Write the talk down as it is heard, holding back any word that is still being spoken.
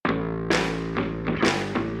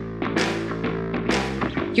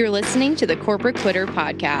You're listening to the Corporate Quitter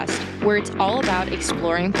podcast, where it's all about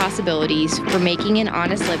exploring possibilities for making an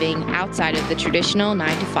honest living outside of the traditional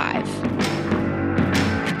 9 to 5.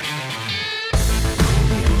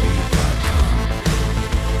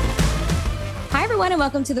 Hi, everyone, and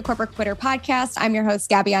welcome to the Corporate Quitter podcast. I'm your host,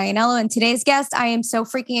 Gabby Iannello, and today's guest I am so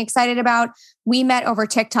freaking excited about. We met over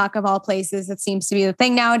TikTok of all places. It seems to be the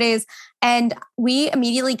thing nowadays. And we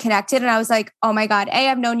immediately connected and I was like, oh my God,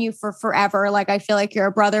 I've known you for forever. Like, I feel like you're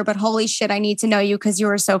a brother, but holy shit, I need to know you because you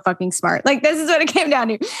are so fucking smart. Like, this is what it came down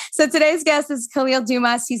to. So today's guest is Kahlil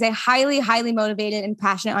Dumas. He's a highly motivated and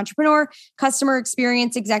passionate entrepreneur, customer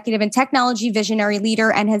experience executive, and technology visionary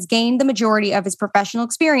leader, and has gained the majority of his professional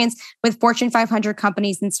experience with Fortune 500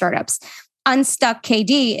 companies and startups. Unstuck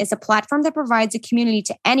KD is a platform that provides a community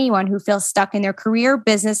to anyone who feels stuck in their career,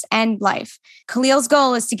 business, and life. Kahlil's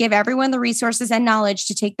goal is to give everyone the resources and knowledge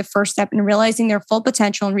to take the first step in realizing their full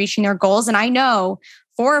potential and reaching their goals. And I know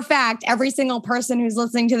for a fact, every single person who's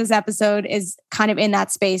listening to this episode is kind of in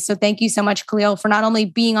that space. So thank you so much, Kahlil, for not only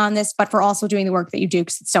being on this, but for also doing the work that you do,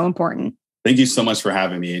 because it's so important. Thank you so much for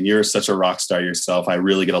having me. And you're such a rock star yourself. I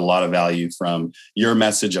really get a lot of value from your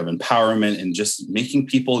message of empowerment and just making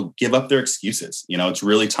people give up their excuses. You know, it's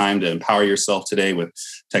really time to empower yourself today with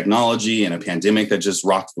technology and a pandemic that just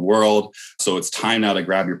rocked the world. So it's time now to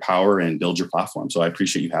grab your power and build your platform. So I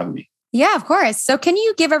appreciate you having me. Yeah, of course. So can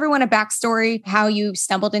you give everyone a backstory, how you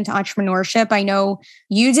stumbled into entrepreneurship? I know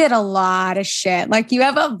you did a lot of shit. Like, you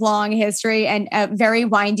have a long history and a very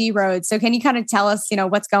windy road. So can you kind of tell us,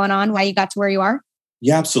 what's going on, why you got to where you are?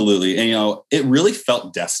 Yeah, absolutely. And, it really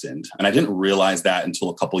felt destined. And I didn't realize that until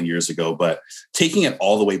a couple of years ago. But taking it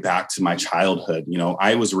all the way back to my childhood,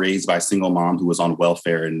 I was raised by a single mom who was on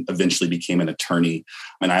welfare and eventually became an attorney.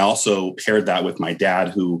 And I also paired that with my dad,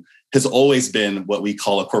 who has always been what we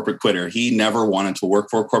call a corporate quitter. He never wanted to work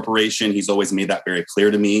for a corporation. He's always made that very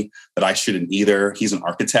clear to me that I shouldn't either. He's an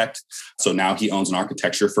architect. So now he owns an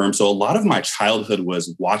architecture firm. So a lot of my childhood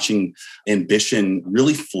was watching ambition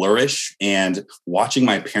really flourish and watching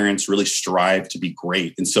my parents really strive to be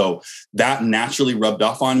great. And so that naturally rubbed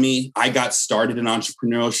off on me. I got started in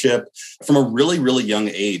entrepreneurship from a really, really young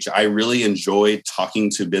age. I really enjoyed talking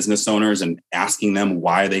to business owners and asking them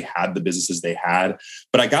why they had the businesses they had.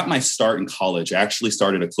 But I got my start in college. I actually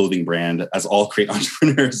started a clothing brand, as all great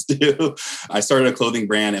entrepreneurs do. I started a clothing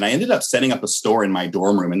brand and I ended up setting up a store in my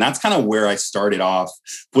dorm room. And that's kind of where I started off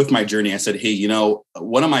with my journey. I said, hey,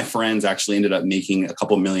 one of my friends actually ended up making a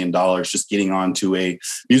couple $1 million just getting onto a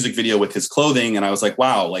music video with his clothing. And I was like,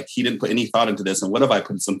 wow, like, he didn't put any thought into this. And what if I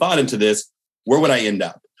put some thought into this? Where would I end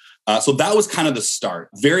up? So that was kind of the start.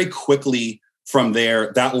 Very quickly, from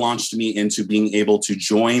there, that launched me into being able to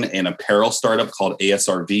join an apparel startup called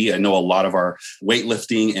ASRV. I know a lot of our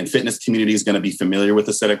weightlifting and fitness community is going to be familiar with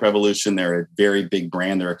Aesthetic Revolution. They're a very big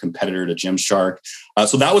brand. They're a competitor to Gymshark.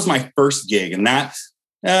 So that was my first gig. And that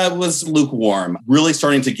was lukewarm, really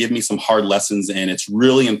starting to give me some hard lessons. And it's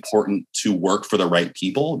really important to work for the right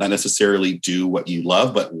people, not necessarily do what you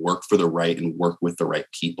love, but work for the right and work with the right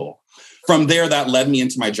people. From there, that led me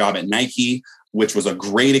into my job at Nike, which was a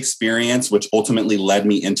great experience, which ultimately led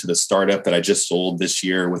me into the startup that I just sold this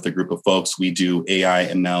year with a group of folks. We do AI,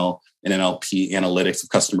 ML, and NLP analytics of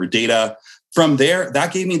customer data. From there,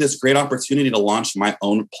 that gave me this great opportunity to launch my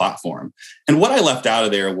own platform. And what I left out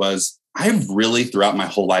of there was I've really, throughout my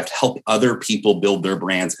whole life, helped other people build their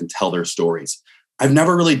brands and tell their stories. I've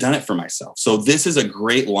never really done it for myself. So this is a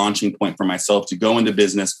great launching point for myself to go into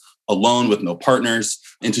business alone with no partners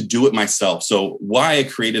and to do it myself. So why I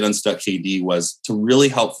created Unstuck KD was to really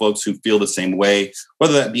help folks who feel the same way,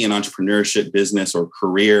 whether that be in entrepreneurship, business, or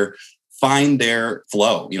career, find their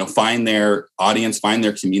flow, find their audience, find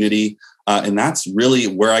their community. And that's really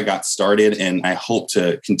where I got started. And I hope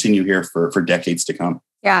to continue here for decades to come.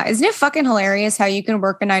 Yeah. Isn't it fucking hilarious how you can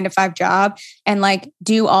work a 9 to 5 job and like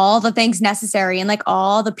do all the things necessary and like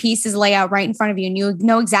all the pieces lay out right in front of you and you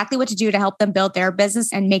know exactly what to do to help them build their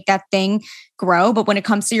business and make that thing grow. But when it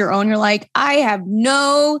comes to your own, you're like, I have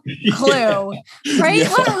no clue, right?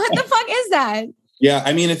 Yeah. What the fuck is that? Yeah.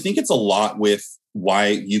 I mean, I think it's a lot with why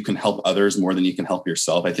you can help others more than you can help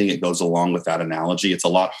yourself. I think it goes along with that analogy. It's a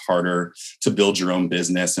lot harder to build your own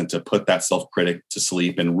business and to put that self-critic to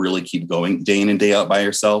sleep and really keep going day in and day out by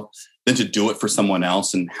yourself than to do it for someone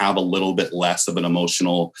else and have a little bit less of an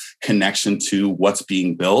emotional connection to what's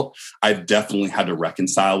being built. I've definitely had to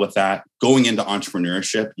reconcile with that. Going into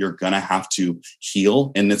entrepreneurship, you're going to have to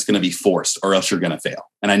heal and it's going to be forced or else you're going to fail.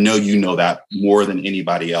 And I know you know that more than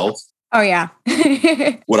anybody else. Oh, yeah.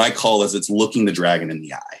 What I call is it's looking the dragon in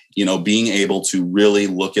the eye. being able to really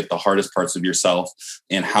look at the hardest parts of yourself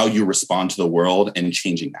and how you respond to the world and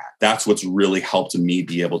changing that. That's what's really helped me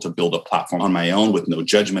be able to build a platform on my own with no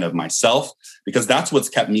judgment of myself, because that's what's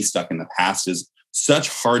kept me stuck in the past, is such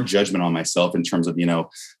hard judgment on myself in terms of,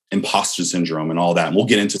 imposter syndrome and all that. And we'll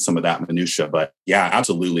get into some of that minutia, but yeah,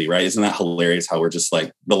 absolutely. Right. Isn't that hilarious how we're just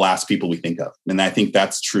like the last people we think of? And I think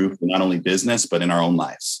that's true for not only business, but in our own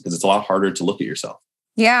lives, because it's a lot harder to look at yourself.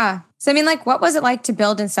 Yeah. So, what was it like to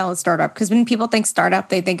build and sell a startup? Because when people think startup,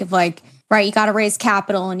 they think of right, you got to raise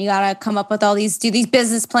capital and you got to come up with do these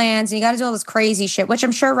business plans and you got to do all this crazy shit, which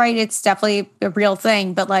I'm sure, right, it's definitely a real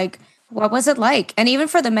thing. But what was it like? And even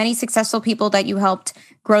for the many successful people that you helped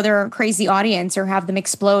grow their crazy audience or have them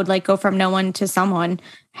explode, go from no one to someone,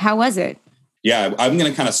 how was it? Yeah, I'm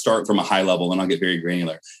going to kind of start from a high level and I'll get very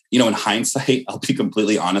granular. In hindsight, I'll be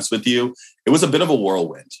completely honest with you. It was a bit of a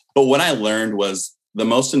whirlwind. But what I learned was the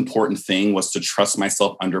most important thing was to trust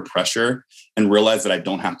myself under pressure and realize that I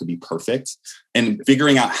don't have to be perfect, and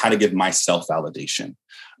figuring out how to give myself validation.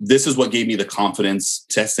 This is what gave me the confidence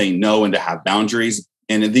to say no and to have boundaries.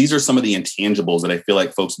 And these are some of the intangibles that I feel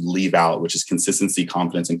like folks leave out, which is consistency,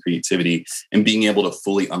 confidence, and creativity, and being able to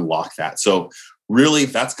fully unlock that. So really,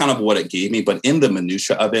 that's kind of what it gave me. But in the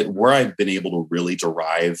minutia of it, where I've been able to really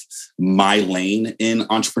derive my lane in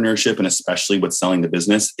entrepreneurship, and especially with selling the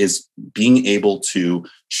business, is being able to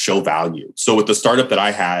show value. So with the startup that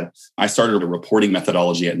I had, I started a reporting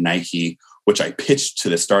methodology at Nike, which I pitched to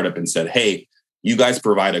the startup and said, hey, you guys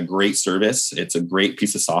provide a great service. It's a great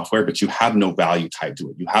piece of software, but you have no value tied to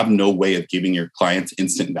it. You have no way of giving your clients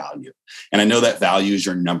instant value. And I know that value is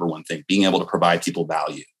your number one thing, being able to provide people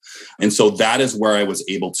value. And so that is where I was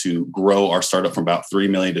able to grow our startup from about 3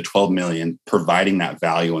 million to 12 million, providing that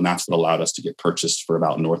value. And that's what allowed us to get purchased for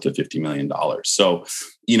about north of $50 million. So,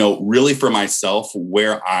 really for myself,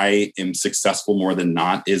 where I am successful more than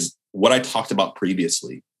not is what I talked about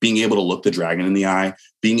previously, being able to look the dragon in the eye,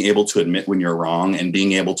 being able to admit when you're wrong, and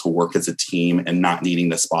being able to work as a team and not needing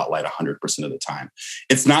the spotlight 100% of the time.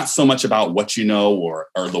 It's not so much about what you know or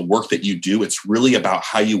the work that you do. It's really about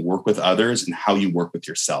how you work with others and how you work with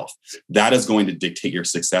yourself. That is going to dictate your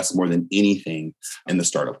success more than anything in the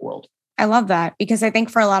startup world. I love that, because I think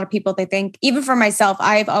for a lot of people, they think, even for myself,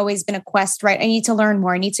 I've always been a quest, right? I need to learn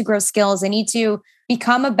more. I need to grow skills. I need to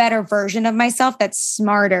become a better version of myself that's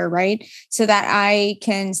smarter, right? So that I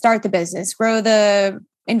can start the business, grow the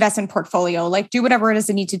investment portfolio, do whatever it is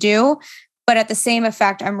I need to do. But at the same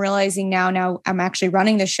effect, I'm realizing now I'm actually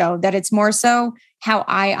running the show, that it's more so how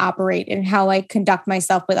I operate and how I conduct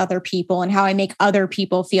myself with other people and how I make other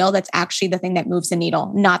people feel. That's actually the thing that moves the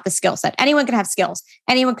needle, not the skill set. Anyone can have skills.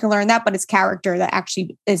 Anyone can learn that, but it's character that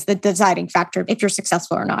actually is the deciding factor if you're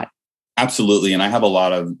successful or not. Absolutely. And I have a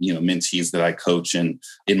lot of, mentees that I coach in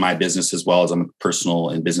my business, as well as I'm a personal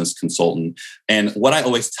and business consultant. And what I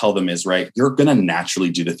always tell them is, right, you're going to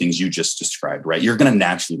naturally do the things you just described, right? You're going to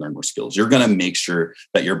naturally learn more skills. You're going to make sure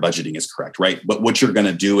that your budgeting is correct, right? But what you're going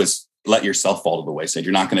to do is let yourself fall to the wayside.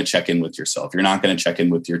 You're not going to check in with yourself. You're not going to check in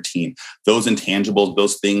with your team. Those intangibles,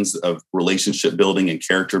 those things of relationship building and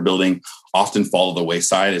character building often fall to the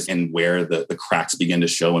wayside, and where the cracks begin to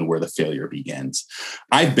show and where the failure begins.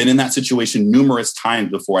 I've been in that situation numerous times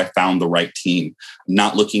before I found the right team,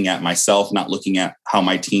 not looking at myself, not looking at how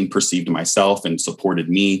my team perceived myself and supported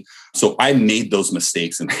me. So I made those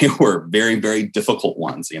mistakes, and they were very, very difficult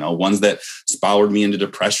ones, ones that spiraled me into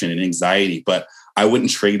depression and anxiety. But I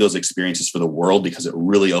wouldn't trade those experiences for the world, because it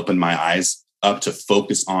really opened my eyes up to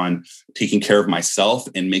focus on taking care of myself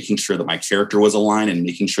and making sure that my character was aligned, and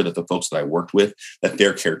making sure that the folks that I worked with, that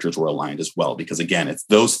their characters were aligned as well. Because again, it's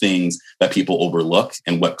those things that people overlook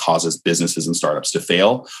and what causes businesses and startups to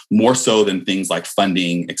fail, more so than things like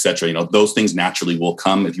funding, et cetera. Those things naturally will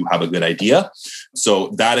come if you have a good idea. So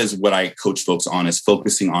that is what I coach folks on, is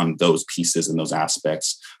focusing on those pieces and those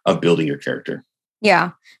aspects of building your character.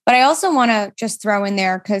 Yeah. But I also want to just throw in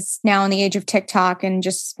there, because now in the age of TikTok and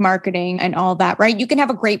just marketing and all that, right? You can have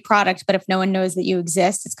a great product, but if no one knows that you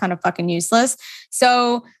exist, it's kind of fucking useless.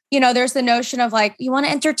 So, there's the notion of you want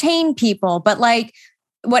to entertain people, but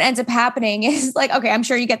what ends up happening is okay, I'm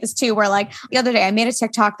sure you get this too, where the other day I made a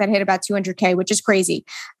TikTok that hit about 200K, which is crazy.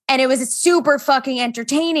 And it was super fucking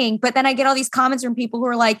entertaining. But then I get all these comments from people who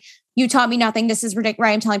are like, you taught me nothing. This is ridiculous.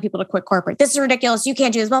 Right? I'm telling people to quit corporate. This is ridiculous. You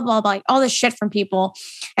can't do this, blah, blah, blah, all this shit from people.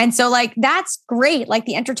 And so that's great,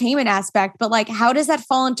 the entertainment aspect, but how does that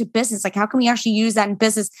fall into business? How can we actually use that in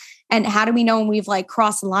business? And how do we know when we've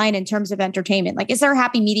crossed the line in terms of entertainment? Is there a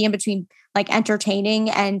happy medium between entertaining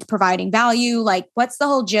and providing value? What's the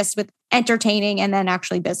whole gist with entertaining and then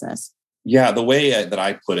actually business? Yeah, the way that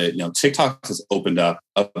I put it, TikTok has opened up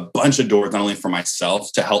a bunch of doors, not only for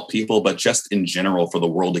myself to help people, but just in general for the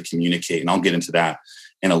world to communicate. And I'll get into that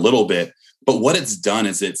in a little bit. But what it's done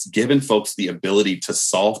is it's given folks the ability to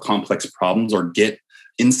solve complex problems or get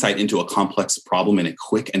insight into a complex problem in a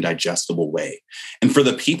quick and digestible way. And for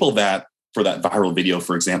the people that, for that viral video,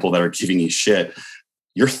 for example, that are giving you shit,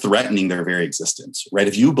 you're threatening their very existence, right?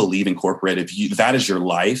 If you believe in corporate, that is your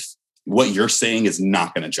life, what you're saying is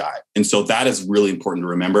not going to jive. And so that is really important to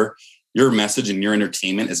remember. Your message and your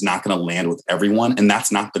entertainment is not going to land with everyone. And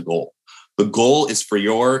that's not the goal. The goal is for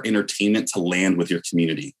your entertainment to land with your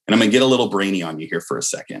community. And I'm going to get a little brainy on you here for a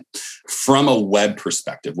second. From a web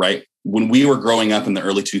perspective, right? When we were growing up in the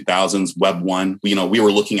early 2000s, Web 1, we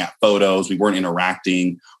were looking at photos, we weren't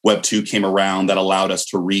interacting. Web 2 came around that allowed us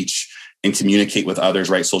to reach and communicate with others,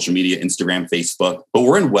 right? Social media, Instagram, Facebook. But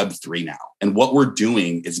we're in Web 3 now. And what we're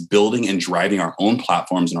doing is building and driving our own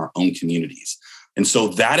platforms and our own communities. And so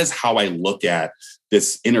that is how I look at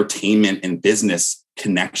this entertainment and business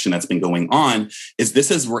connection that's been going on,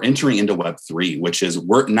 we're entering into Web 3, which is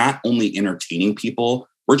we're not only entertaining people,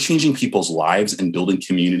 we're changing people's lives and building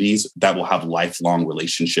communities that will have lifelong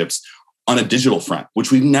relationships on a digital front,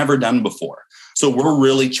 which we've never done before. So we're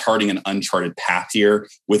really charting an uncharted path here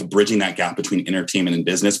with bridging that gap between entertainment and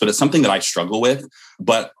business. But it's something that I struggle with.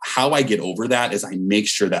 But how I get over that is I make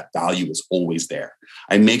sure that value is always there.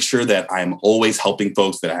 I make sure that I'm always helping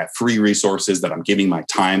folks, that I have free resources, that I'm giving my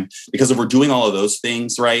time. Because if we're doing all of those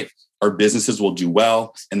things right, our businesses will do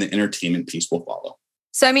well and the entertainment piece will follow.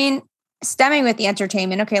 So, I mean, stemming with the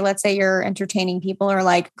entertainment, okay, let's say you're entertaining people, or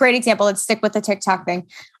like, great example, let's stick with the TikTok thing.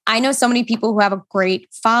 I know so many people who have a great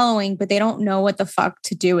following, but they don't know what the fuck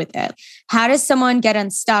to do with it. How does someone get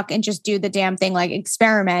unstuck and just do the damn thing, like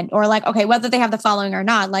experiment, or like, okay, whether they have the following or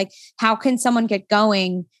not, like how can someone get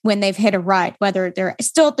going when they've hit a rut, whether they're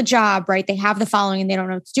still at the job, right? They have the following and they don't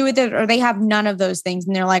know what to do with it, or they have none of those things.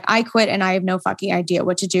 And they're like, I quit and I have no fucking idea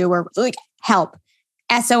what to do, or like, help,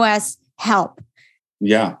 SOS, help.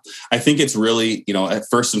 Yeah, I think it's really,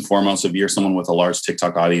 first and foremost, if you're someone with a large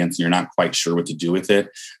TikTok audience and you're not quite sure what to do with it,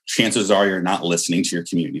 chances are you're not listening to your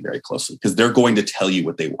community very closely because they're going to tell you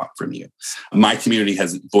what they want from you. My community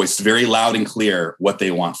has voiced very loud and clear what they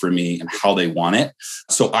want from me and how they want it.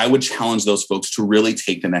 So I would challenge those folks to really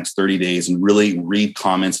take the next 30 days and really read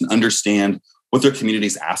comments and understand what their community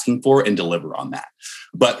is asking for and deliver on that.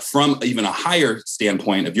 But from even a higher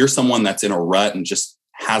standpoint, if you're someone that's in a rut and just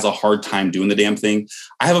has a hard time doing the damn thing,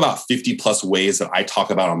 I have about 50 plus ways that I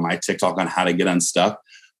talk about on my TikTok on how to get unstuck.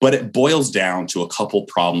 But it boils down to a couple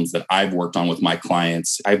problems that I've worked on with my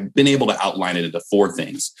clients. I've been able to outline it into 4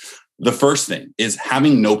 things. The first thing is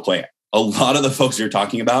having no plan. A lot of the folks you're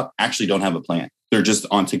talking about actually don't have a plan. They're just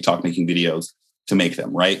on TikTok making videos to make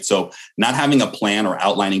them, right? So not having a plan or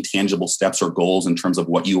outlining tangible steps or goals in terms of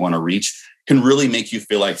what you want to reach can really make you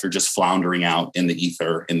feel like you're just floundering out in the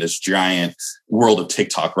ether in this giant world of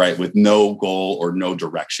TikTok, right? With no goal or no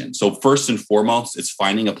direction. So first and foremost, it's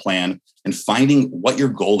finding a plan and finding what your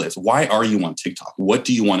goal is. Why are you on TikTok? What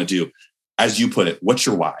do you want to do? As you put it, what's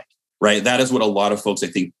your why, right? That is what a lot of folks, I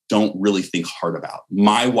think, don't really think hard about.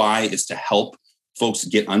 My why is to help folks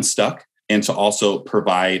get unstuck and to also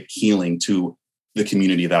provide healing to the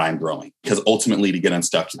community that I'm growing. Because ultimately, to get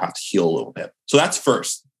unstuck, you have to heal a little bit. So that's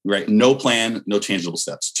first. Right? No plan, no tangible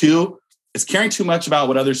steps. 2, is caring too much about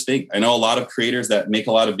what others think. I know a lot of creators that make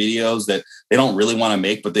a lot of videos that they don't really want to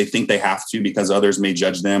make, but they think they have to because others may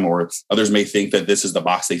judge them or others may think that this is the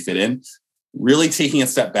box they fit in. Really taking a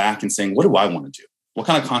step back and saying, what do I want to do? What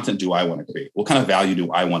kind of content do I want to create? What kind of value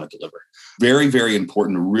do I want to deliver? Very, very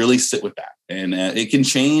important to really sit with that. And it can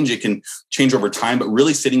change over time, but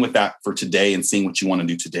really sitting with that for today and seeing what you want to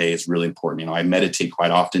do today is really important. I meditate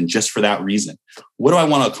quite often just for that reason. What do I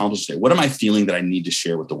want to accomplish today? What am I feeling that I need to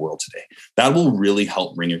share with the world today? That will really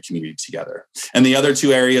help bring your community together. And the other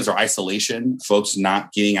 2 areas are isolation, folks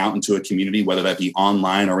not getting out into a community, whether that be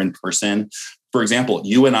online or in person. For example,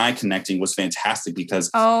 you and I connecting was fantastic because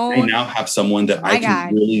I now have someone that I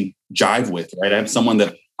can really jive with, right? I have someone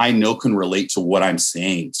that I know can relate to what I'm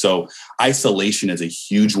saying. So isolation is a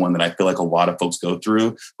huge one that I feel like a lot of folks go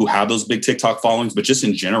through who have those big TikTok followings, but just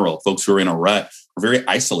in general, folks who are in a rut are very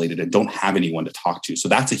isolated and don't have anyone to talk to. So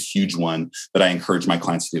that's a huge one that I encourage my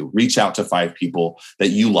clients to do. Reach out to 5 people that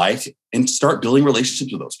you like and start building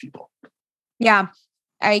relationships with those people. Yeah.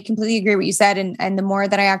 I completely agree with what you said. And the more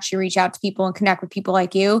that I actually reach out to people and connect with people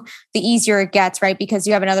like you, the easier it gets, right? Because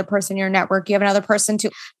you have another person in your network, you have another person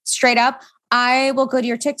to straight up. I will go to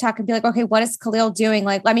your TikTok and be like, okay, what is Kahlil doing?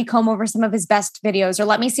 Like, let me comb over some of his best videos, or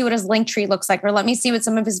let me see what his link tree looks like, or let me see what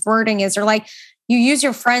some of his wording is, or like, you use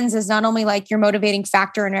your friends as not only like your motivating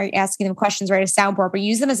factor and asking them questions, right? A soundboard, but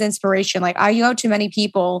use them as inspiration. Like I go to many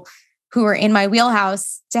people who are in my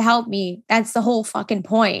wheelhouse to help me. That's the whole fucking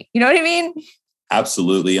point. You know what I mean?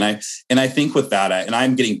 Absolutely. And I think with that, and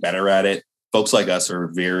I'm getting better at it. Folks like us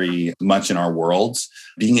are very much in our worlds.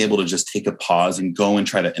 Being able to just take a pause and go and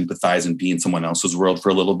try to empathize and be in someone else's world for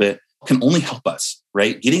a little bit can only help us,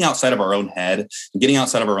 right? Getting outside of our own head and getting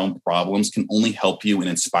outside of our own problems can only help you and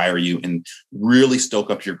inspire you and really stoke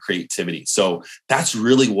up your creativity. So that's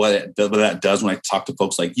really what that does when I talk to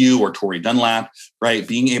folks like you or Tori Dunlap, right?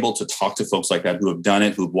 Being able to talk to folks like that who have done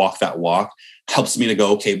it, who've walked that walk, helps me to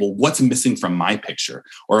go, okay, well, what's missing from my picture?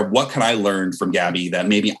 Or what can I learn from Gabby that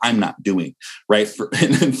maybe I'm not doing, right?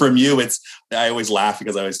 And from you, I always laugh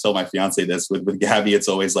because I always tell my fiance this with Gabby. It's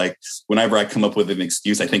always like, whenever I come up with an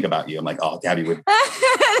excuse, I think about you. I'm like, oh, Gabby would.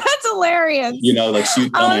 That's hilarious. Like she's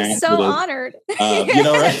I'm so honored.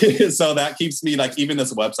 Right? So that keeps me like, even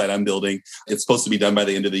this website I'm building, it's supposed to be done by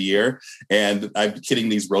the end of the year. And I'm hitting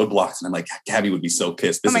these roadblocks and I'm like, Gabby would be so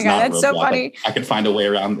pissed. This is not a roadblock. So funny. I could find a way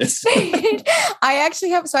around this. I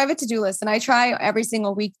have a to-do list and I try every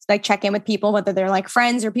single week to like check in with people, whether they're like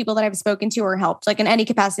friends or people that I've spoken to or helped, like in any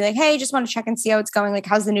capacity, like, hey, just want to check and see how it's going. Like,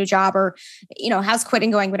 how's the new job or, how's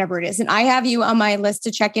quitting going, whatever it is. And I have you on my list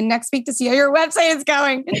to check in next week to see how your website is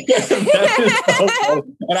going. And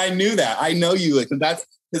I knew that. I know you. Like, that's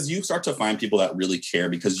because you start to find people that really care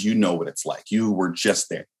because you know what it's like. You were just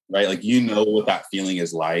there. Right? Like, you know what that feeling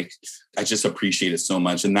is like. I just appreciate it so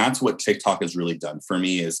much. And that's what TikTok has really done for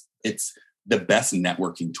me is it's the best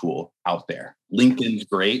networking tool out there. LinkedIn's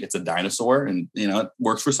great. It's a dinosaur and, it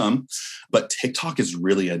works for some, but TikTok is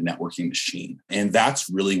really a networking machine. And that's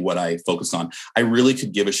really what I focus on. I really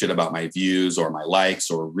could give a shit about my views or my likes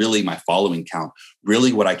or really my following count.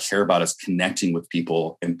 Really what I care about is connecting with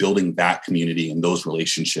people and building that community and those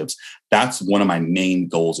relationships. That's one of my main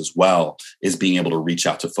goals as well, is being able to reach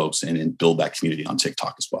out to folks and build that community on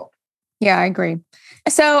TikTok as well. Yeah, I agree.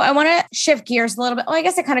 So I want to shift gears a little bit. Well, I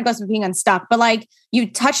guess it kind of goes with being unstuck, but like you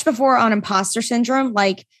touched before on imposter syndrome,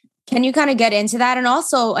 like, can you kind of get into that? And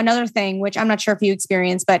also another thing, which I'm not sure if you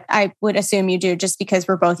experience, but I would assume you do just because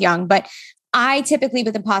we're both young, but I typically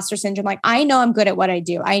with imposter syndrome, like I know I'm good at what I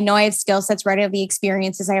do. I know I have skill sets, right? I have the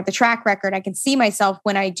experiences. I have the track record. I can see myself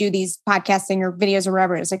when I do these podcasting or videos or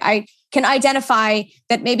whatever it is. Like I can identify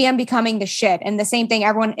that maybe I'm becoming the shit. And the same thing,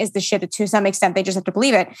 everyone is the shit to some extent. They just have to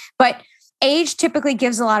believe it. But age typically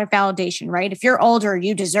gives a lot of validation, right? If you're older,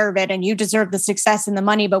 you deserve it and you deserve the success and the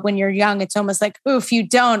money. But when you're young, it's almost like, oof, you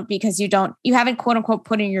don't, because you haven't quote unquote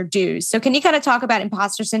put in your dues. So can you kind of talk about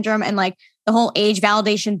imposter syndrome and like the whole age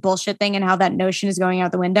validation bullshit thing and how that notion is going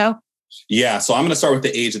out the window? Yeah. So I'm going to start with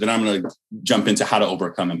the age and then I'm going to jump into how to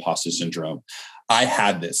overcome imposter syndrome. I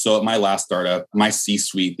had this. So at my last startup, my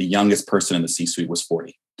C-suite, the youngest person in the C-suite was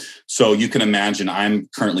 40. So you can imagine I'm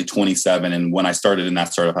currently 27. And when I started in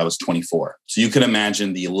that startup, I was 24. So you can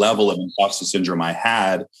imagine the level of imposter syndrome I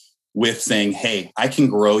had with saying, hey, I can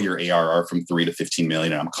grow your ARR from 3 to 15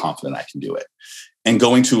 million. And I'm confident I can do it. And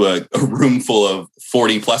going to a room full of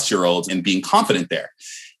 40 plus year olds and being confident there.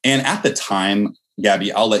 And at the time,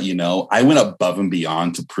 Gabby, I'll let you know, I went above and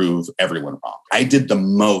beyond to prove everyone wrong. I did the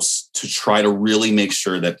most to try to really make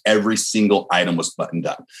sure that every single item was buttoned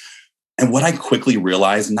up. And what I quickly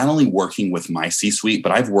realized, not only working with my C-suite,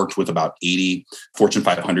 but I've worked with about 80 Fortune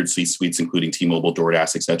 500 C-suites, including T-Mobile,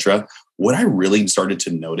 DoorDash, et cetera. What I really started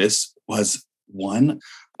to notice was, one,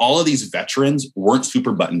 all of these veterans weren't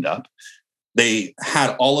super buttoned up. They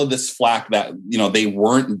had all of this flack that, they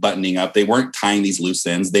weren't buttoning up. They weren't tying these loose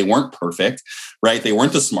ends. They weren't perfect, right? They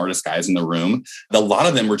weren't the smartest guys in the room. A lot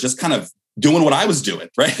of them were just kind of doing what I was doing,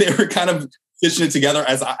 right? They were kind of stitching it together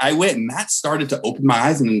as I went. And that started to open my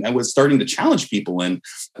eyes and I was starting to challenge people and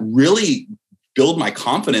really build my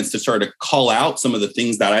confidence to start to call out some of the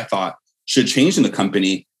things that I thought should change in the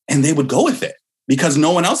company. And they would go with it because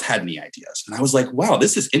no one else had any ideas. And I was like, wow,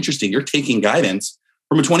 this is interesting. You're taking guidance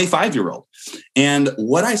from a 25-year-old. And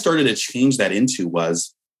what I started to change that into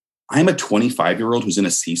was, I'm a 25-year-old who's in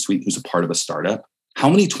a C-suite, who's a part of a startup. How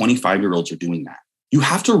many 25-year-olds are doing that? You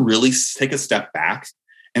have to really take a step back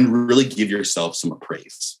and really give yourself some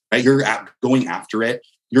praise, right? You're going after it.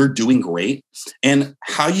 You're doing great. And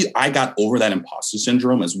I got over that imposter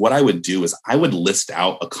syndrome is what I would do is I would list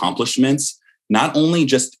out accomplishments, not only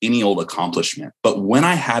just any old accomplishment, but when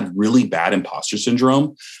I had really bad imposter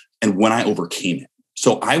syndrome and when I overcame it.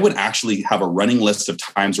 So I would actually have a running list of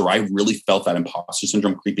times where I really felt that imposter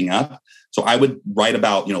syndrome creeping up. So I would write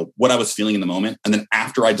about, what I was feeling in the moment. And then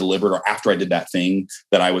after I delivered or after I did that thing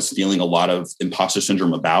that I was feeling a lot of imposter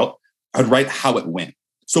syndrome about, I'd write how it went.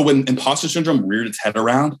 So when imposter syndrome reared its head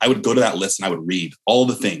around, I would go to that list and I would read all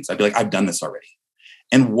the things. I'd be like, I've done this already.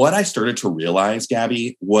 And what I started to realize,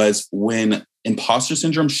 Gabby, was when imposter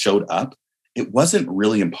syndrome showed up, it wasn't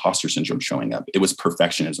really imposter syndrome showing up. It was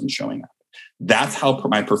perfectionism showing up. That's how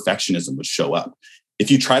my perfectionism would show up. If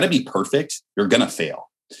you try to be perfect, you're going to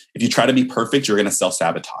fail. If you try to be perfect, you're going to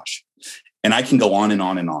self-sabotage. And I can go on and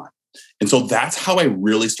on and on. And so that's how I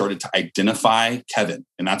really started to identify Kevin.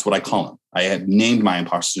 And that's what I call him. I had named my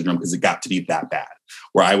imposter syndrome because it got to be that bad,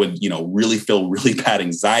 where I would, really feel really bad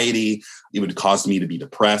anxiety. It would cause me to be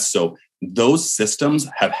depressed. So those systems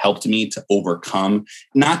have helped me to overcome,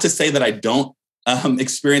 not to say that I don't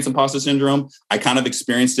experience imposter syndrome. I kind of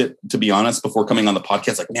experienced it, to be honest, before coming on the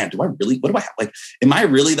podcast. Like, man, what do I have? Like, am I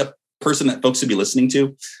really the person that folks should be listening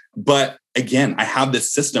to? But again, I have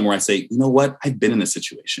this system where I say, you know what? I've been in this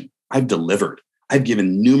situation. I've delivered. I've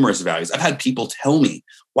given numerous values. I've had people tell me,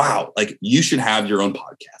 wow, like you should have your own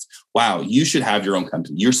podcast. Wow, you should have your own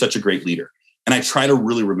company. You're such a great leader. And I try to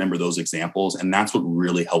really remember those examples. And that's what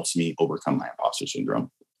really helps me overcome my imposter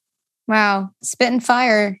syndrome. Wow. Spitting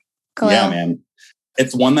fire, Kahlil. Yeah, man.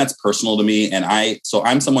 It's one that's personal to me. And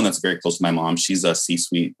I'm someone that's very close to my mom. She's a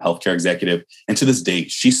C-suite healthcare executive. And to this day,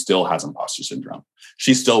 she still has imposter syndrome.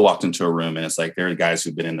 She still walked into a room and it's like, there are guys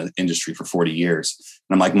who've been in the industry for 40 years.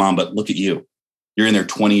 And I'm like, Mom, but look at you. You're in there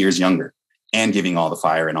 20 years younger and giving all the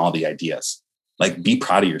fire and all the ideas. Like, be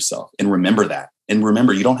proud of yourself and remember that. And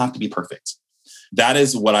remember, you don't have to be perfect. That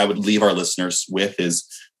is what I would leave our listeners with, is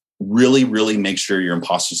really, really make sure your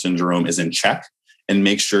imposter syndrome is in check and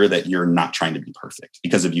make sure that you're not trying to be perfect,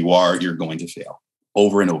 because if you are, you're going to fail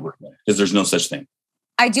over and over again, because there's no such thing.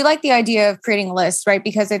 I do like the idea of creating a list, right?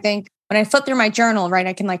 Because I think when I flip through my journal, right,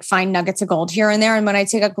 I can like find nuggets of gold here and there. And when I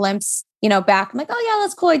take a glimpse, back, I'm like, oh yeah,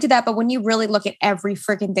 that's cool. I did that. But when you really look at every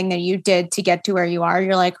freaking thing that you did to get to where you are,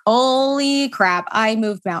 you're like, holy crap, I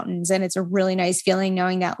moved mountains. And it's a really nice feeling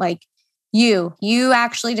knowing that like you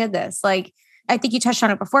actually did this. Like, I think you touched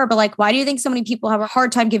on it before, but like, why do you think so many people have a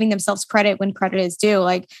hard time giving themselves credit when credit is due?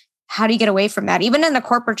 Like, how do you get away from that? Even in the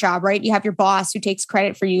corporate job, right? You have your boss who takes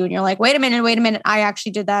credit for you and you're like, wait a minute. I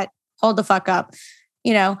actually did that. Hold the fuck up,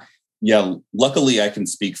 Yeah. Luckily I can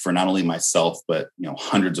speak for not only myself, but,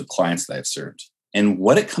 hundreds of clients that I've served. And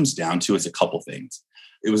what it comes down to is a couple things.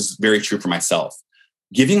 It was very true for myself.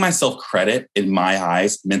 Giving myself credit in my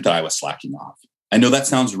eyes meant that I was slacking off. I know that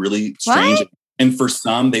sounds really strange. What? And for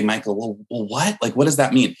some, they might go, well, what? Like, what does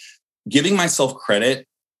that mean? Giving myself credit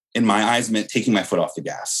in my eyes meant taking my foot off the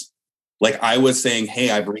gas. Like, I was saying, hey,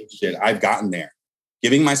 I've reached it. I've gotten there.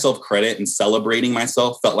 Giving myself credit and celebrating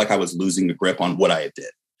myself felt like I was losing the grip on what I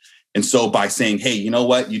did. And so by saying, hey, you know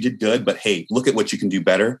what? You did good, but hey, look at what you can do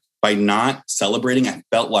better. By not celebrating, I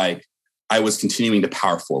felt like I was continuing to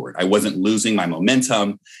power forward. I wasn't losing my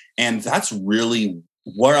momentum. And that's really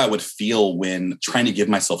where I would feel when trying to give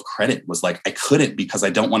myself credit, was like, I couldn't, because I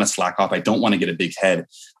don't want to slack off. I don't want to get a big head.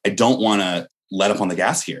 I don't want to let up on the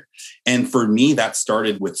gas here. And for me, that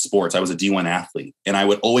started with sports. I was a D1 athlete. And I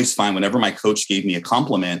would always find whenever my coach gave me a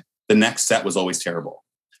compliment, the next set was always terrible,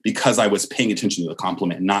 because I was paying attention to the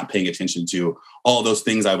compliment and not paying attention to all those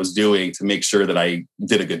things I was doing to make sure that I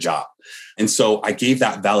did a good job. And so I gave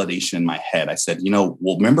that validation in my head. I said, well,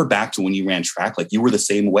 remember back to when you ran track, like you were the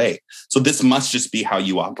same way. So this must just be how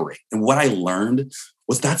you operate. And what I learned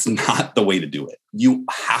was that's not the way to do it. You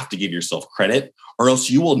have to give yourself credit, or else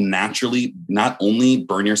you will naturally not only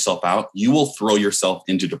burn yourself out, you will throw yourself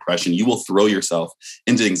into depression. You will throw yourself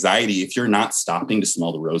into anxiety if you're not stopping to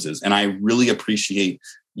smell the roses. And I really appreciate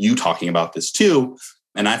you talking about this too.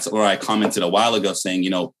 And that's where I commented a while ago saying,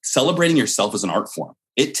 celebrating yourself is an art form.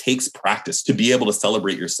 It takes practice to be able to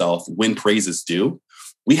celebrate yourself when praise is due.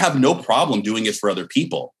 We have no problem doing it for other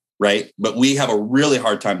people, right? But we have a really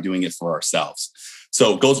hard time doing it for ourselves.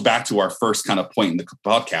 So it goes back to our first kind of point in the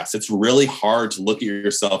podcast. It's really hard to look at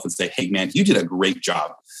yourself and say, hey, man, you did a great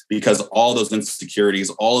job, because all those insecurities,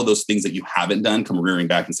 all of those things that you haven't done come rearing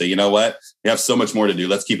back and say, you know what? We have so much more to do.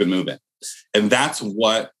 Let's keep it moving. And that's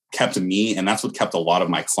what kept me. And that's what kept a lot of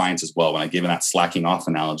my clients as well. When I gave that slacking off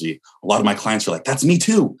analogy, a lot of my clients are like, that's me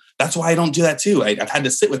too. That's why I don't do that too. I've had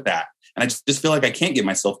to sit with that. And I just feel like I can't give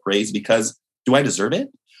myself praise, because do I deserve it?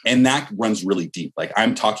 And that runs really deep. Like,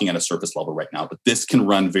 I'm talking at a surface level right now, but this can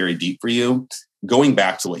run very deep for you. Going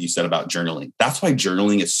back to what you said about journaling, that's why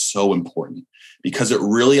journaling is so important, because it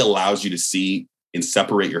really allows you to see and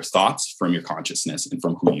separate your thoughts from your consciousness and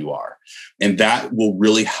from who you are. And that will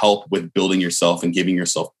really help with building yourself and giving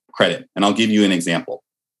yourself credit. And I'll give you an example.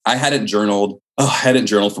 I hadn't journaled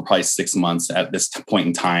for probably 6 months at this point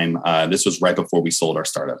in time. This was right before we sold our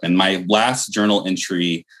startup. And my last journal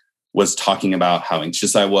entry was talking about how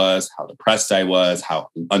anxious I was, how depressed I was, how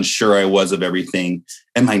unsure I was of everything.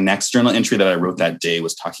 And my next journal entry that I wrote that day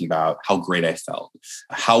was talking about how great I felt,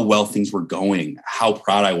 how well things were going, how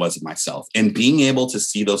proud I was of myself. And being able to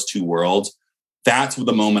see those two worlds, that's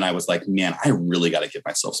the moment I was like, man, I really got to give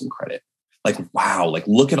myself some credit. Like, wow, like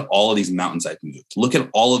look at all of these mountains I've moved. Look at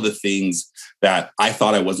all of the things that I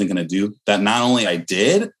thought I wasn't going to do that not only I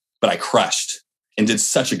did, but I crushed and did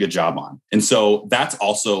such a good job on. And so that's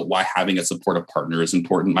also why having a supportive partner is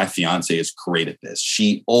important. My fiance is great at this.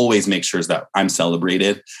 She always makes sure that I'm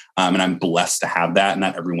celebrated, and I'm blessed to have that.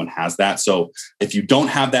 Not everyone has that. So if you don't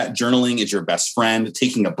have that, journaling is your best friend.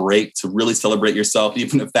 Taking a break to really celebrate yourself,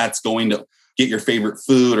 even if that's going to get your favorite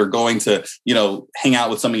food or going to, hang out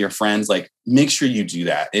with some of your friends, like make sure you do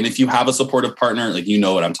that. And if you have a supportive partner, like, you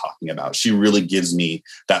know what I'm talking about. She really gives me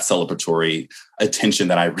that celebratory attention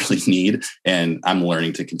that I really need. And I'm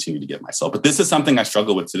learning to continue to give myself. But this is something I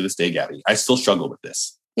struggle with to this day, Gabby. I still struggle with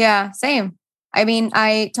this. Yeah, same. I mean,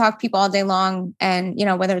 I talk to people all day long and,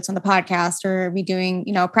 whether it's on the podcast or we doing,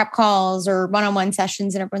 prep calls or one-on-one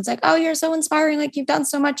sessions, and everyone's like, oh, you're so inspiring. Like you've done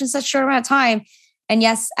so much in such a short amount of time. And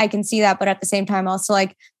yes, I can see that. But at the same time, also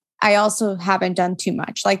like, I also haven't done too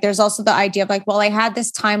much. Like there's also the idea of like, well, I had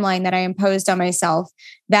this timeline that I imposed on myself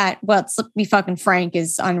that, well, let's be fucking frank,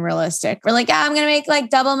 is unrealistic. We're like, I'm going to make like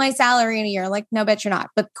double my salary in a year. Like, no, bet you're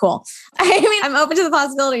not, but cool. I mean, I'm open to the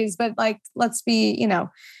possibilities, but like, let's be,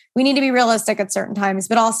 we need to be realistic at certain times.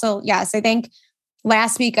 But also, yes, I think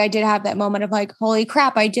last week I did have that moment of like, holy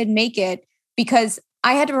crap, I did make it, because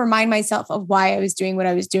I had to remind myself of why I was doing what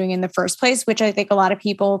I was doing in the first place, which I think a lot of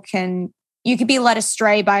people you could be led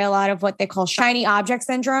astray by a lot of what they call shiny object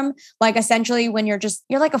syndrome. Like essentially when you're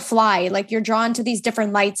like a fly, like you're drawn to these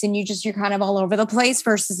different lights and you're kind of all over the place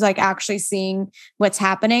versus like actually seeing what's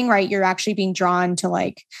happening, right? You're actually being drawn to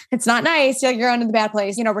like, it's not nice. You're going to the bad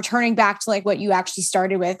place, returning back to like what you actually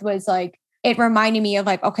started with was like, it reminded me of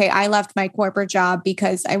like, okay, I left my corporate job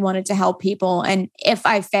because I wanted to help people. And if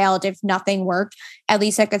I failed, if nothing worked, at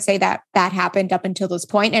least I could say that that happened up until this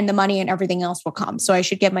point, and the money and everything else will come. So I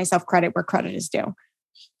should give myself credit where credit is due.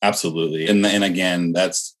 Absolutely. And again,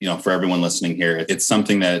 that's, for everyone listening here, it's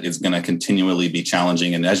something that is going to continually be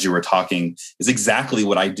challenging. And as you were talking, is exactly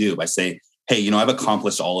what I do. I say, hey, I've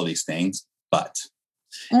accomplished all of these things, but,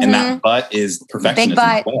 and that but is perfectionism. Big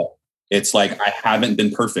but. As well. It's like, I haven't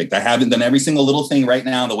been perfect. I haven't done every single little thing right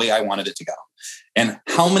now the way I wanted it to go. And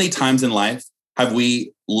how many times in life have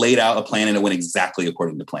we laid out a plan and it went exactly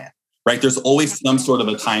according to plan, right? There's always some sort of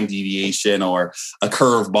a time deviation or a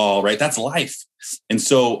curveball, right? That's life. And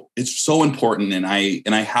so it's so important. And I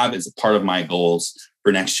have as a part of my goals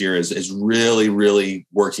for next year is really, really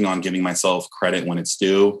working on giving myself credit when it's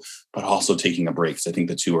due, but also taking a break. So I think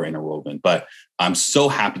the two are interwoven. But I'm so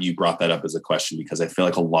happy you brought that up as a question, because I feel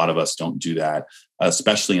like a lot of us don't do that,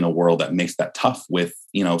 especially in a world that makes that tough with,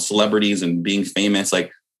 celebrities and being famous.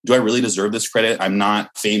 Like, do I really deserve this credit? I'm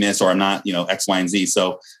not famous, or I'm not, X, Y, and Z.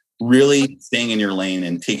 So really staying in your lane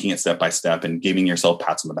and taking it step by step and giving yourself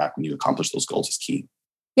pats on the back when you accomplish those goals is key.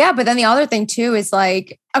 Yeah. But then the other thing too is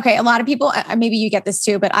like, okay, a lot of people, maybe you get this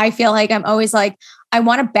too, but I feel like I'm always like, I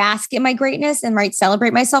want to bask in my greatness and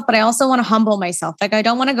celebrate myself, but I also want to humble myself. Like, I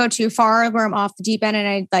don't want to go too far where I'm off the deep end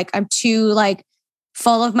and I'm too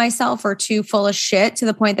full of myself or too full of shit to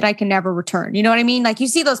the point that I can never return. You know what I mean? Like, you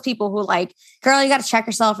see those people who like, girl, you got to check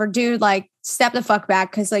yourself, or dude, like step the fuck back.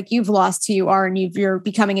 Cause like you've lost who you are and you're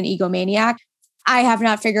becoming an egomaniac. I have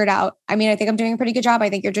not figured out. I mean, I think I'm doing a pretty good job. I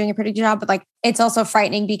think you're doing a pretty good job, but like, it's also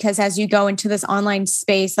frightening because as you go into this online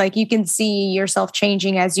space, like you can see yourself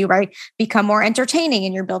changing as you become more entertaining,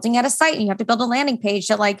 and you're building out a site and you have to build a landing page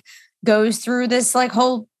that like goes through this like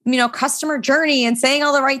whole, customer journey and saying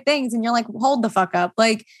all the right things. And you're like, hold the fuck up.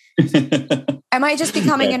 Like, am I just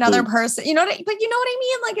becoming another person? But you know what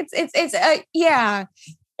I mean? Like yeah.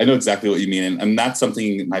 I know exactly what you mean. And that's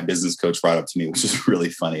something my business coach brought up to me, which is really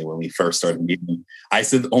funny when we first started meeting. I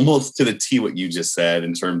said almost to the T what you just said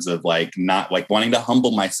in terms of like not like wanting to humble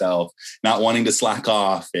myself, not wanting to slack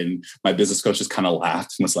off. And my business coach just kind of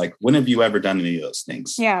laughed and was like, when have you ever done any of those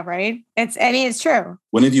things? Yeah, right. It's true.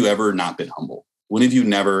 When have you ever not been humble? When have you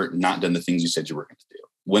never not done the things you said you were going to do?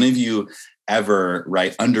 When have you ever,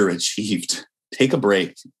 underachieved? Take a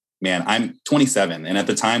break. Man, I'm 27. And at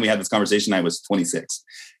the time we had this conversation, I was 26.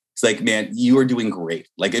 It's like, man, you are doing great.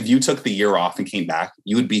 Like if you took the year off and came back,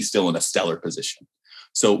 you would be still in a stellar position.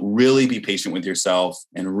 So really be patient with yourself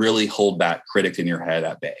and really hold that critic in your head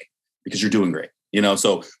at bay, because you're doing great.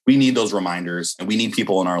 So we need those reminders, and we need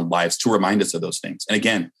people in our lives to remind us of those things. And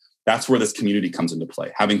again, that's where this community comes into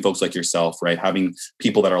play. Having folks like yourself, right? Having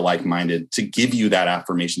people that are like-minded to give you that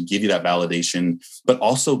affirmation, give you that validation, but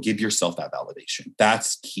also give yourself that validation.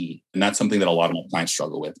 That's key. And that's something that a lot of my clients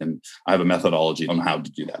struggle with. And I have a methodology on how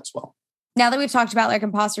to do that as well. Now that we've talked about like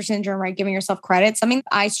imposter syndrome, right? Giving yourself credit, something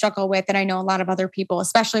I struggle with, and I know a lot of other people,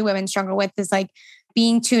 especially women, struggle with is like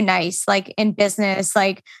being too nice, like in business.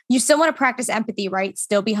 Like you still want to practice empathy, right?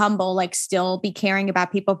 Still be humble, like still be caring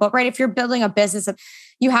about people. But right, if you're building a business,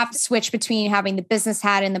 you have to switch between having the business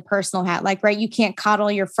hat and the personal hat. Like, right, you can't coddle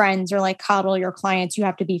your friends or like coddle your clients. You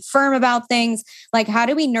have to be firm about things. Like, how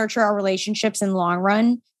do we nurture our relationships in the long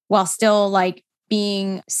run while still like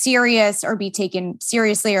being serious or be taken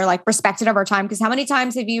seriously or like respected of our time? Because how many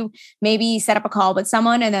times have you maybe set up a call with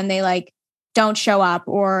someone and then they like don't show up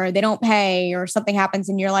or they don't pay or something happens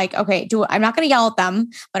and you're like, okay, I'm not going to yell at them,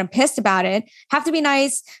 but I'm pissed about it. Have to be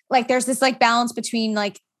nice. Like there's this like balance between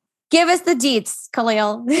like, give us the deets,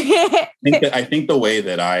 Kahlil. I think the way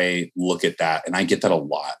that I look at that, and I get that a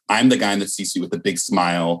lot, I'm the guy in the C-suite with a big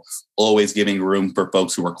smile, always giving room for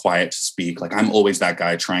folks who are quiet to speak. Like I'm always that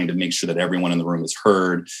guy trying to make sure that everyone in the room is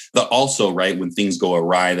heard. But also, right, when things go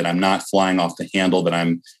awry, that I'm not flying off the handle, that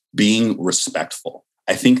I'm being respectful.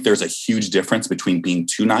 I think there's a huge difference between being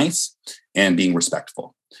too nice and being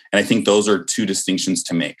respectful. And I think those are two distinctions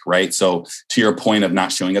to make, right? So to your point of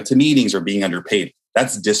not showing up to meetings or being underpaid,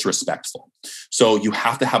 that's disrespectful. So you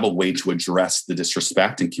have to have a way to address the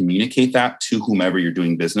disrespect and communicate that to whomever you're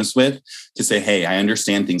doing business with to say, hey, I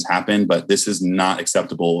understand things happen, but this is not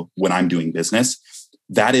acceptable when I'm doing business.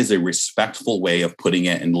 That is a respectful way of putting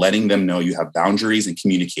it and letting them know you have boundaries and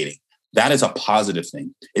communicating. That is a positive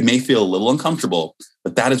thing. It may feel a little uncomfortable,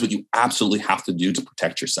 but that is what you absolutely have to do to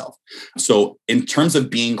protect yourself. So in terms of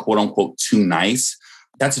being quote unquote too nice,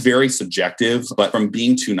 that's very subjective, but from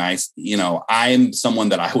being too nice, I'm someone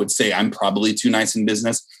that I would say I'm probably too nice in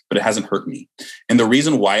business, but it hasn't hurt me. And the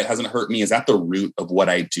reason why it hasn't hurt me is at the root of what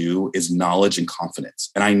I do is knowledge and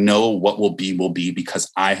confidence. And I know what will be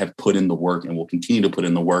because I have put in the work and will continue to put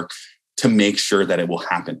in the work to make sure that it will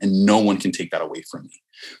happen. And no one can take that away from me.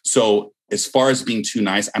 So as far as being too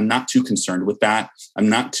nice, I'm not too concerned with that. I'm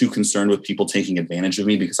not too concerned with people taking advantage of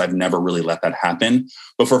me because I've never really let that happen.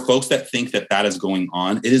 But for folks that think that that is going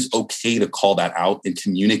on, it is okay to call that out and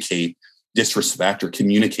communicate disrespect or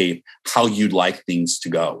communicate how you'd like things to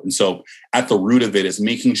go. And so at the root of it is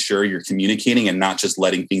making sure you're communicating and not just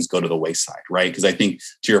letting things go to the wayside, right? Because I think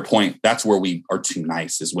to your point, that's where we are too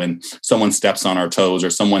nice is when someone steps on our toes or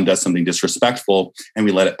someone does something disrespectful and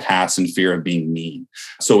we let it pass in fear of being mean.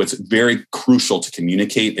 So it's very crucial to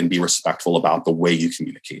communicate and be respectful about the way you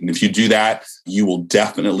communicate. And if you do that, you will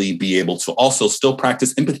definitely be able to also still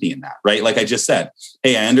practice empathy in that, right? Like I just said,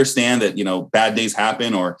 hey, I understand that, bad days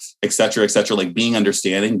happen or et cetera, like being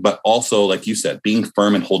understanding, but also, like you said, being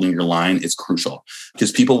firm and holding your line is crucial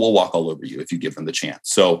because people will walk all over you if you give them the chance.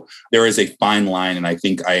 So there is a fine line. And I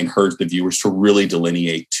think I encourage the viewers to really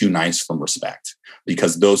delineate too nice from respect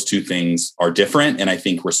because those two things are different. And I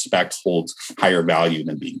think respect holds higher value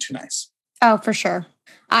than being too nice. Oh, for sure.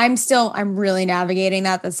 I'm really navigating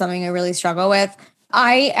that. That's something I really struggle with.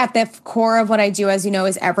 At the core of what I do, as you know,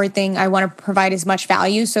 is everything. I want to provide as much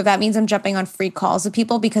value. So if that means I'm jumping on free calls with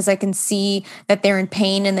people because I can see that they're in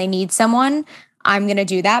pain and they need someone, I'm going to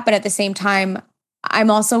do that. But at the same time, I'm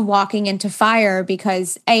also walking into fire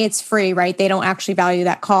because A, it's free, right? They don't actually value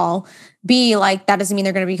that call. B, like that doesn't mean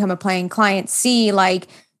they're going to become a paying client. C, like,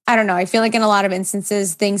 I don't know. I feel like in a lot of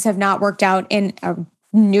instances, things have not worked out in a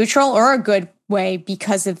neutral or a good way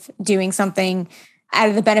because of doing something out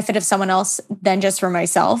of the benefit of someone else than just for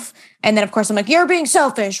myself. And then of course I'm like, you're being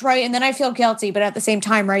selfish, right? And then I feel guilty. But at the same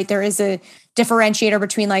time, right, there is a differentiator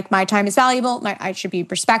between like my time is valuable, I should be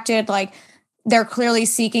respected. Like they're clearly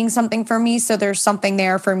seeking something from me. So there's something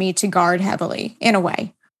there for me to guard heavily in a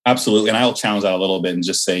way. Absolutely. And I'll challenge that a little bit and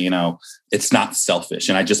just say, it's not selfish.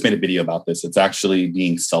 And I just made a video about this. It's actually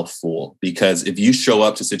being self-fool because if you show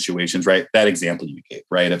up to situations, right, that example you gave,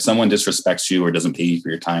 right? If someone disrespects you or doesn't pay you for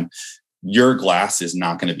your time, your glass is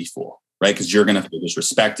not going to be full, right? Because you're going to feel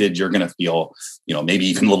disrespected. You're going to feel, maybe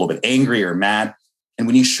even a little bit angry or mad. And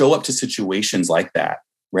when you show up to situations like that,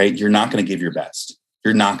 right, you're not going to give your best.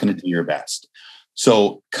 You're not going to do your best.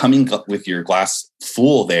 So coming up with your glass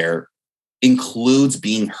full there includes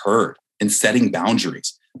being heard and setting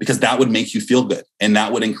boundaries because that would make you feel good and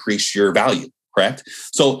that would increase your value, correct?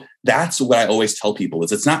 So that's what I always tell people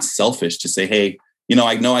is it's not selfish to say, hey,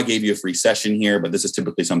 I know I gave you a free session here, but this is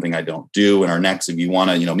typically something I don't do. And our next, if you want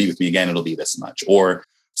to, meet with me again, it'll be this much. Or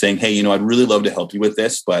saying, hey, I'd really love to help you with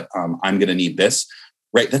this, but I'm going to need this,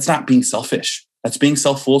 right? That's not being selfish. That's being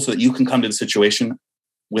self-full so that you can come to the situation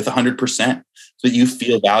with 100% so that you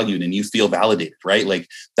feel valued and you feel validated, right? Like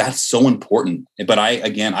that's so important. But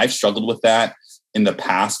I've struggled with that in the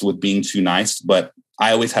past with being too nice, but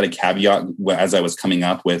I always had a caveat as I was coming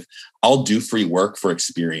up with, I'll do free work for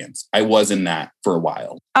experience. I was in that for a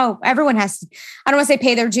while. Oh, everyone has to, I don't want to say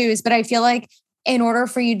pay their dues, but I feel like in order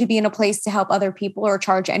for you to be in a place to help other people or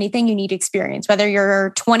charge anything, you need experience, whether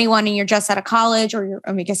you're 21 and you're just out of college or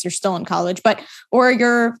I guess you're still in college, or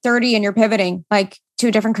you're 30 and you're pivoting like to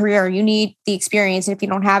a different career. You need the experience. And if you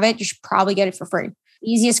don't have it, you should probably get it for free.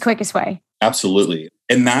 Easiest, quickest way. Absolutely.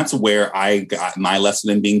 And that's where I got my lesson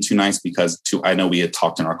in being too nice, because I know we had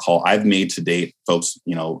talked in our call, I've made to date folks,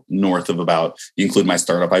 north of about, you include my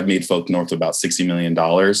startup, I've made folks north of about $60 million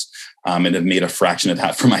and have made a fraction of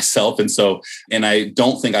that for myself. And I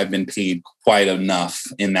don't think I've been paid quite enough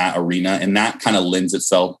in that arena. And that kind of lends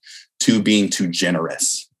itself to being too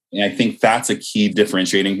generous. And I think that's a key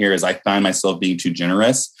differentiating here is I find myself being too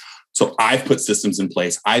generous. So I've put systems in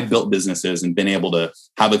place. I've built businesses and been able to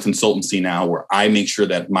have a consultancy now where I make sure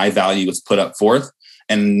that my value is put up forth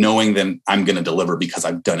and knowing that I'm going to deliver because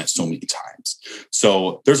I've done it so many times.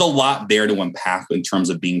 So there's a lot there to unpack in terms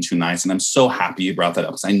of being too nice. And I'm so happy you brought that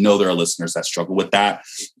up because I know there are listeners that struggle with that.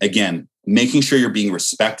 Again, making sure you're being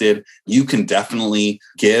respected. You can definitely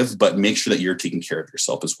give, but make sure that you're taking care of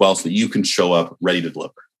yourself as well so that you can show up ready to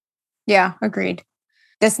deliver. Yeah, agreed.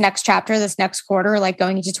 This next chapter, this next quarter, like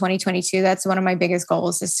going into 2022, that's one of my biggest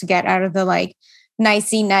goals is to get out of the like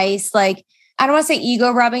nicey nice, like, I don't want to say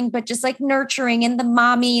ego rubbing, but just like nurturing and the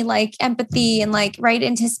mommy, like empathy and like, right,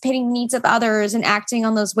 anticipating needs of others and acting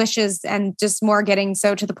on those wishes and just more getting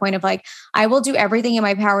so to the point of like, I will do everything in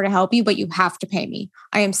my power to help you, but you have to pay me.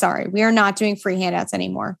 I am sorry. We are not doing free handouts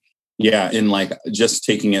anymore. Yeah. And like just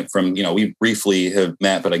taking it from, we briefly have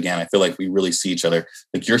met, but again, I feel like we really see each other.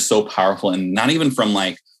 Like you're so powerful and not even from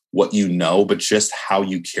like what you know, but just how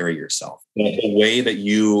you carry yourself. The way that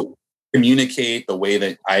you communicate, the way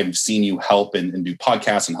that I've seen you help and do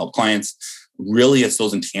podcasts and help clients, really it's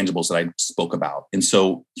those intangibles that I spoke about. And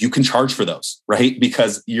so you can charge for those, right?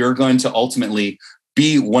 Because you're going to ultimately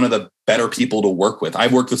be one of the better people to work with.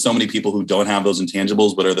 I've worked with so many people who don't have those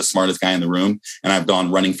intangibles, but are the smartest guy in the room. And I've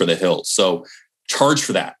gone running for the hills. So charge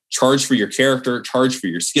for that, charge for your character, charge for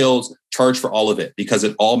your skills, charge for all of it, because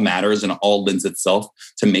it all matters and it all lends itself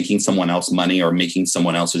to making someone else money or making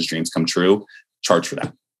someone else's dreams come true. Charge for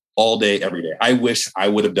that. All day, every day. I wish I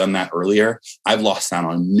would have done that earlier. I've lost out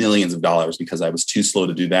on millions of dollars because I was too slow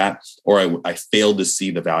to do that, or I failed to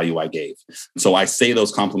see the value I gave. So I say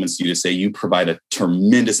those compliments to you to say you provide a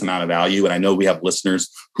tremendous amount of value. And I know we have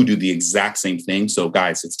listeners who do the exact same thing. So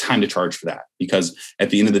guys, it's time to charge for that, because at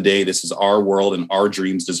the end of the day, this is our world and our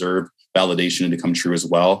dreams deserve validation to come true as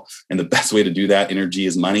well. And the best way to do that, energy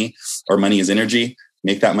is money, or money is energy.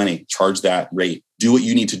 Make that money, charge that rate, do what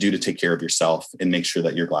you need to do to take care of yourself and make sure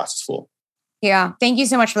that your glass is full. Yeah. Thank you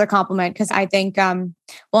so much for the compliment. Cause I think,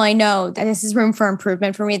 I know that this is room for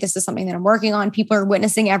improvement for me. This is something that I'm working on. People are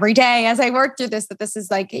witnessing every day as I work through this, that this is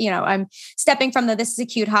like, I'm stepping from this is a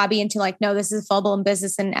cute hobby into like, no, this is a full-blown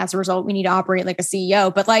business. And as a result, we need to operate like a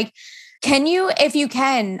CEO, but like, can you, if you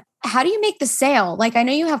can, how do you make the sale? Like, I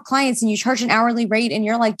know you have clients and you charge an hourly rate and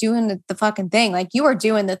you're like doing the fucking thing. Like you are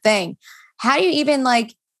doing the thing. How do you even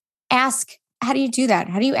like ask, how do you do that?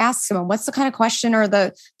 How do you ask someone? What's the kind of question or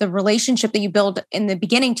the relationship that you build in the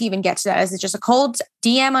beginning to even get to that? Is it just a cold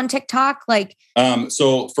DM on TikTok? Like,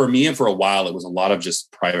 so for me and for a while, it was a lot of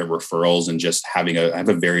just private referrals and just I have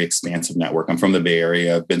a very expansive network. I'm from the Bay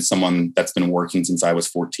Area. I've been someone that's been working since I was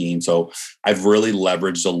 14. So I've really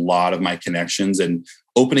leveraged a lot of my connections, and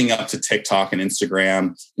opening up to TikTok and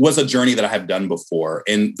Instagram was a journey that I have done before.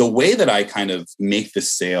 And the way that I kind of make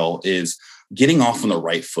this sale is getting off on the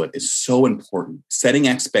right foot is so important. Setting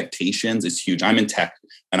expectations is huge. I'm in tech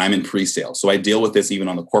and I'm in pre-sale. So I deal with this even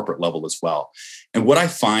on the corporate level as well. And what I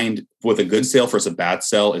find with a good sale versus a bad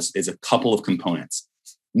sale is a couple of components.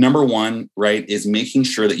 Number one, right, is making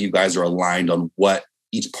sure that you guys are aligned on what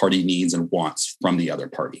each party needs and wants from the other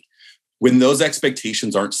party. When those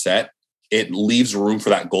expectations aren't set, it leaves room for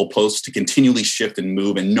that goalpost to continually shift and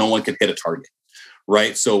move, and no one can hit a target.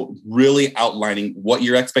 Right. So really outlining what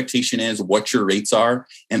your expectation is, what your rates are,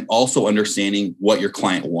 and also understanding what your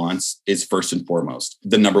client wants is first and foremost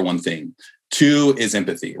the number one thing. Two is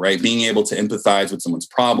empathy, right? Being able to empathize with someone's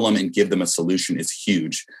problem and give them a solution is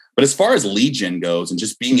huge. But as far as lead gen goes and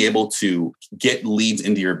just being able to get leads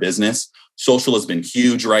into your business, social has been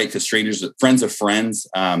huge, right? Because strangers, friends of friends,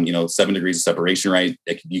 7 degrees of separation, right?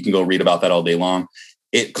 You can go read about that all day long.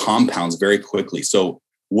 It compounds very quickly. So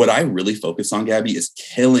what I really focus on, Gabby, is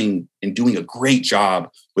killing and doing a great job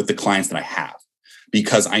with the clients that I have.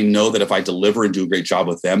 because I know that if I deliver and do a great job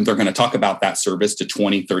with them, they're going to talk about that service to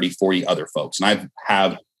 20, 30, 40 other folks. And I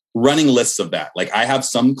have running lists of that. Like I have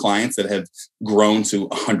some clients that have grown to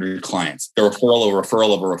 100 clients. They're referral over referral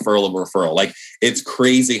over referral over referral. Like it's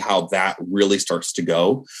crazy how that really starts to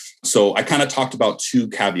go. So I kind of talked about two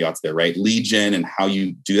caveats there, right? Lead gen and how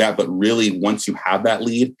you do that. But really, once you have that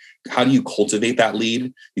lead, how do you cultivate that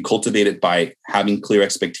lead? You cultivate it by having clear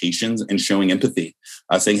expectations and showing empathy,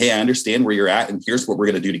 saying, hey, I understand where you're at, and here's what we're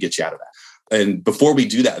going to do to get you out of that. And before we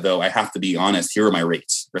do that, though, I have to be honest. Here are my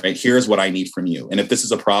rates, right? Here's what I need from you. And if this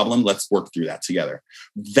is a problem, let's work through that together.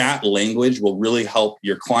 That language will really help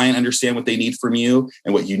your client understand what they need from you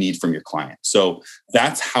and what you need from your client. So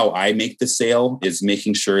that's how I make the sale, is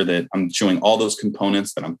making sure that I'm showing all those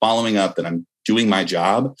components, that I'm following up, that I'm doing my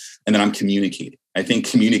job, and that I'm communicating. I think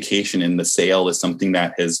communication in the sale is something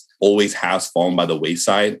that always has fallen by the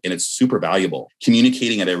wayside, and it's super valuable.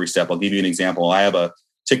 Communicating at every step. I'll give you an example. I have a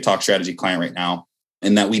TikTok strategy client right now,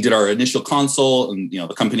 and that we did our initial consult and,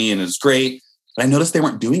 the company, and it was great. But I noticed they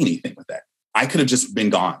weren't doing anything with it. I could have just been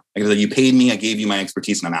gone. I could have said, you paid me, I gave you my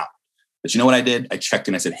expertise, and I'm out. But you know what I did? I checked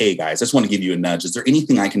in. I said, hey guys, I just want to give you a nudge. Is there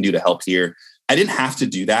anything I can do to help here? I didn't have to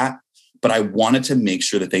do that, but I wanted to make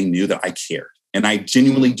sure that they knew that I cared, and I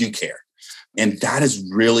genuinely do care. And that has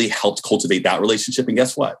really helped cultivate that relationship. And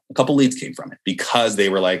guess what? A couple leads came from it because they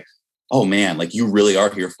were like, oh man, like you really are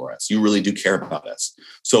here for us. You really do care about us.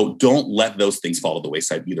 So don't let those things fall to the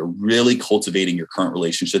wayside either. Really cultivating your current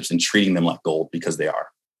relationships and treating them like gold, because they are.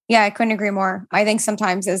 Yeah, I couldn't agree more. I think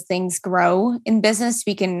sometimes as things grow in business,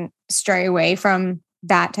 we can stray away from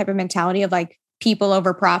that type of mentality of like people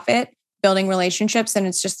over profit, building relationships. And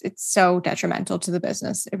it's so detrimental to the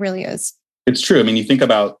business. It really is. It's true. I mean, you think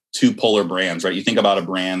about two polar brands, right? You think about a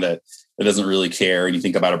brand that doesn't really care, and you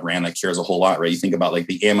think about a brand that cares a whole lot, right? You think about like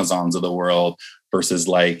the Amazons of the world versus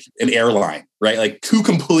like an airline, right? Like two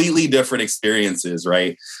completely different experiences,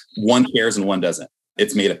 right? One cares and one doesn't.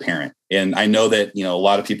 It's made apparent. And I know that, a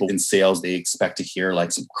lot of people in sales, they expect to hear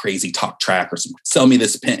like some crazy talk track or some sell me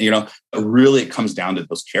this pen, but really it comes down to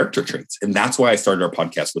those character traits. And that's why I started our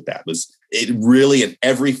podcast with that. Was it really in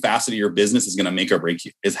every facet of your business is going to make or break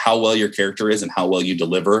you, is how well your character is and how well you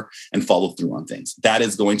deliver and follow through on things. That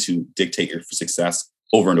is going to dictate your success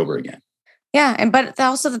over and over again. Yeah. But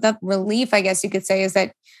also the relief, I guess you could say, is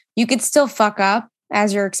that you could still fuck up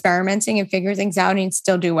as you're experimenting and figure things out and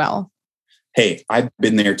still do well. Hey, I've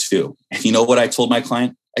been there too. And you know what I told my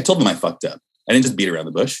client? I told them I fucked up. I didn't just beat around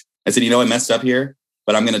the bush. I said, I messed up here,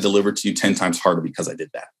 but I'm going to deliver to you 10 times harder because I did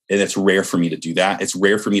that. And it's rare for me to do that. It's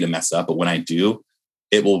rare for me to mess up. But when I do,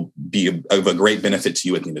 it will be of a great benefit to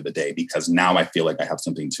you at the end of the day, because now I feel like I have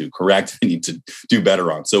something to correct. I need to do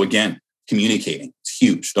better on. So again, communicating, it's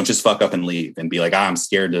huge. Don't just fuck up and leave and be like, I'm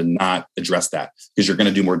scared to not address that, because you're going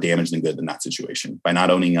to do more damage than good in that situation by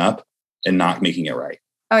not owning up and not making it right.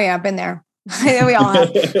 Oh yeah, I've been there. We all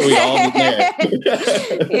have. We all been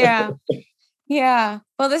there. Yeah.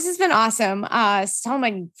 Well, this has been awesome. So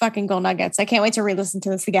many fucking gold nuggets. I can't wait to re-listen to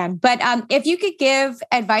this again. But if you could give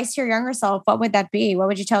advice to your younger self, what would that be? What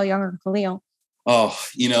would you tell younger Kahlil? Oh,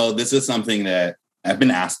 this is something that I've been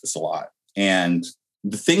asked this a lot. And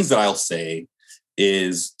the things that I'll say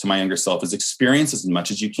is to my younger self is experience as much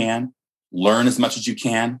as you can, learn as much as you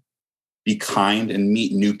can, be kind and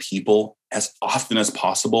meet new people as often as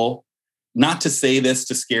possible. Not to say this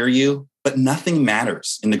to scare you, but nothing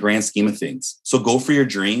matters in the grand scheme of things. So go for your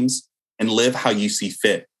dreams and live how you see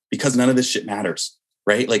fit, because none of this shit matters,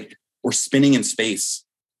 right? Like we're spinning in space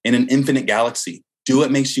in an infinite galaxy. Do what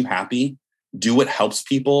makes you happy, do what helps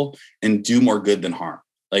people, and do more good than harm.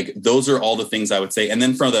 Like those are all the things I would say. And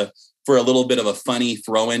then for a little bit of a funny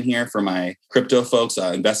throw in here for my crypto folks,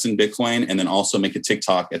 invest in Bitcoin, and then also make a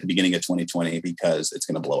TikTok at the beginning of 2020 because it's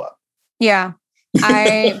going to blow up. Yeah.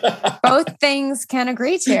 I both things can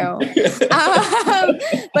agree to,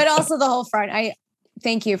 but also the whole front. I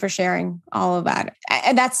thank you for sharing all of that.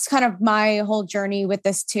 And that's kind of my whole journey with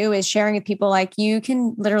this too, is sharing with people like you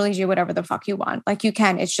can literally do whatever the fuck you want. Like you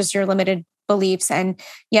can, it's just your limited beliefs. And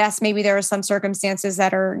yes, maybe there are some circumstances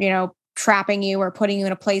that are, trapping you or putting you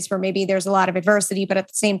in a place where maybe there's a lot of adversity, but at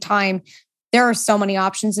the same time, there are so many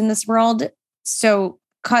options in this world. So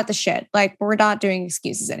cut the shit. Like we're not doing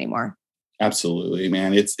excuses anymore. Absolutely,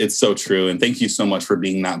 man. It's so true. And thank you so much for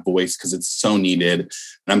being that voice, because it's so needed. And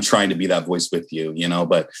I'm trying to be that voice with you,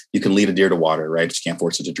 but you can lead a deer to water, right? But you can't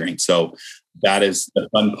force it to drink. So that is the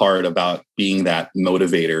fun part about being that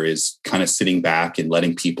motivator, is kind of sitting back and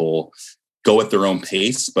letting people go at their own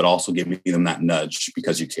pace, but also giving them that nudge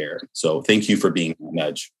because you care. So thank you for being that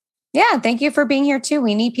nudge. Yeah. Thank you for being here too.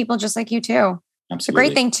 We need people just like you too. Absolutely. The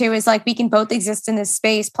great thing too is like we can both exist in this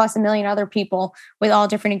space plus a million other people with all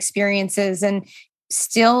different experiences and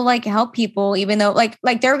still like help people, even though like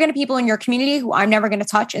there are going to be people in your community who I'm never going to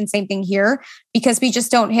touch, and same thing here, because we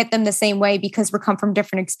just don't hit them the same way because we come from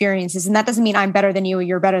different experiences. And that doesn't mean I'm better than you or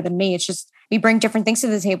you're better than me. It's just we bring different things to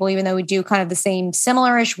the table, even though we do kind of the same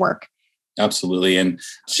similar-ish work. Absolutely. And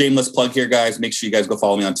shameless plug here, guys. Make sure you guys go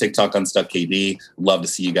follow me on TikTok, Unstuck KB. Love to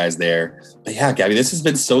see you guys there. But yeah, Gabby, this has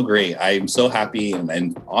been so great. I'm so happy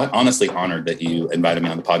and honestly honored that you invited me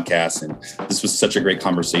on the podcast. And this was such a great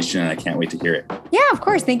conversation, and I can't wait to hear it. Yeah, of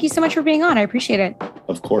course. Thank you so much for being on. I appreciate it.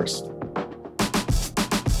 Of course.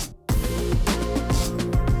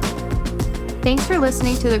 Thanks for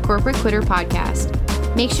listening to the Corporate Quitter podcast.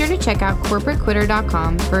 Make sure to check out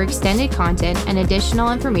corporatequitter.com for extended content and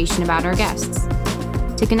additional information about our guests.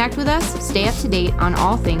 To connect with us, stay up to date on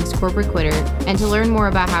all things Corporate Quitter, and to learn more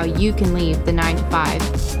about how you can leave the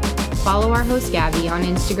 9-to-5, follow our host Gabby on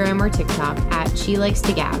Instagram or TikTok at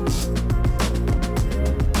SheLikesToGab.